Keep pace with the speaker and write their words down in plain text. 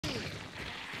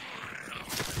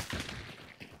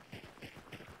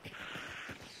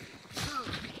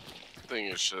thing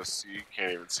is just you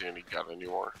can't even see any gun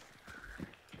anymore.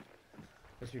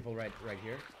 There's people right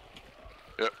here.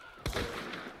 Yep.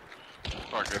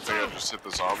 Fuck, I think I just hit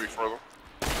the zombie for them.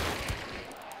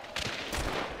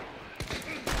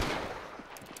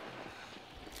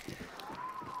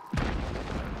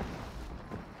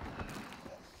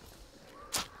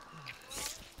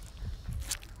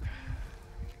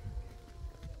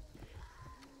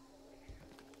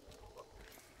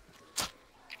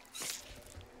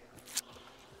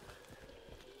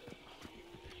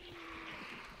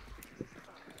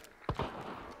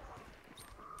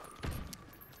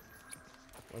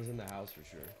 One's in the house for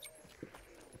sure.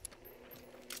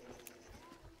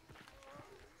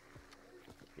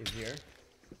 He's here.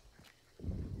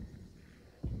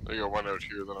 I got one out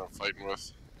here that I'm fighting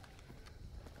with.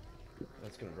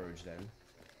 Let's converge then.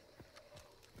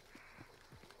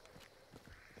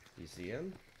 Do you see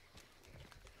him?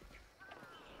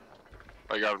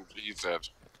 I got him. He's dead.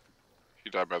 He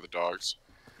died by the dogs.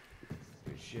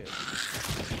 Good shit.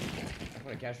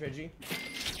 Want a cash, Reggie?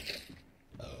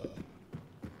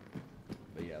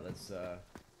 But yeah, let's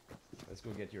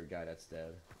go get your guy that's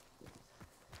dead.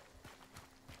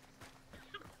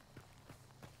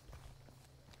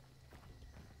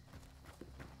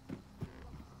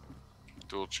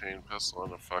 Dual chain pistol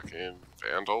and a fucking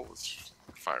vandal with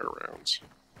fire rounds.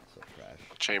 So trash.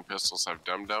 Chain pistols have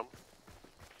dum-dum.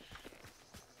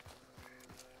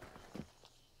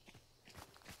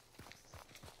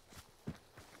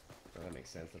 Oh, that makes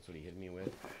sense. That's what he hit me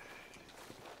with.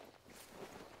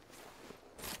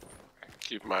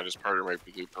 Keep in mind his partner might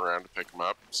be looping around to pick him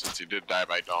up, since he did die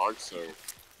by dog, so...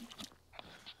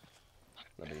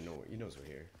 No, but he knows we're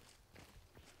here.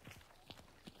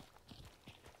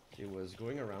 He was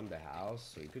going around the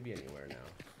house, so he could be anywhere now.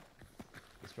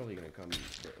 He's probably gonna come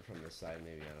from this side,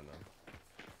 maybe, I don't know.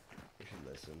 We should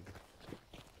listen.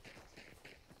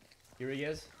 Here he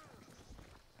is.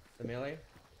 The melee.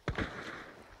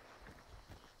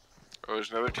 Oh,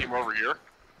 there's another team over here.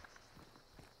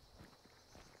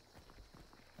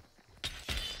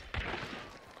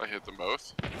 I hit them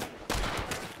both.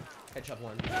 Headshot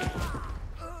one.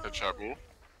 Headshot me.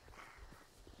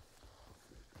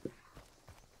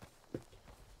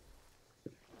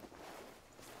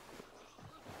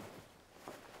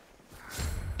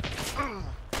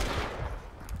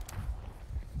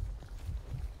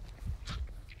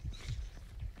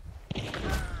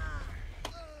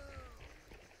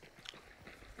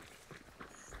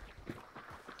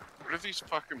 What are these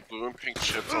fucking blue and pink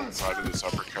chips on the side of this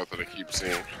uppercut that I keep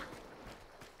seeing?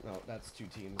 No, that's two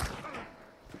teams.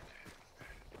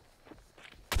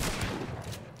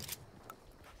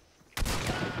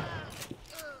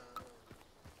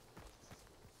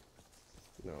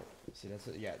 No, see that's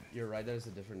a, yeah, you're right. That is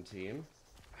a different team.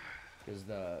 Because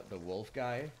the wolf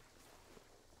guy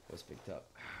was picked up.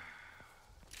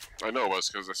 I know it was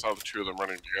because I saw the two of them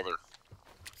running together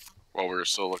while we were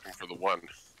still looking for the one.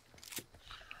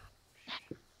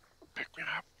 Pick me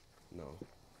up. No,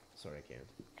 sorry, I can't.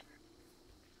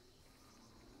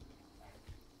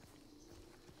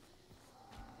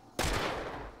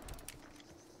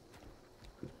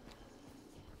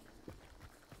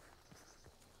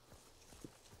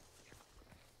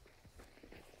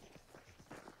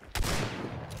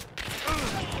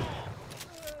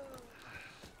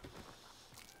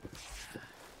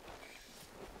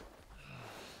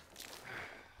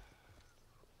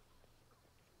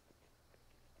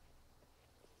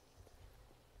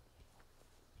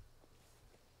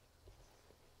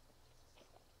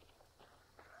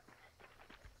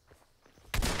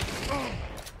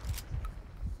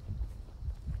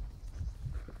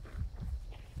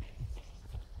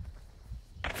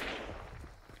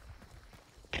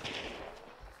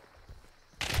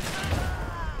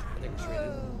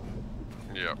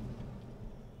 Yep.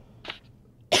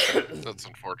 That's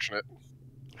unfortunate.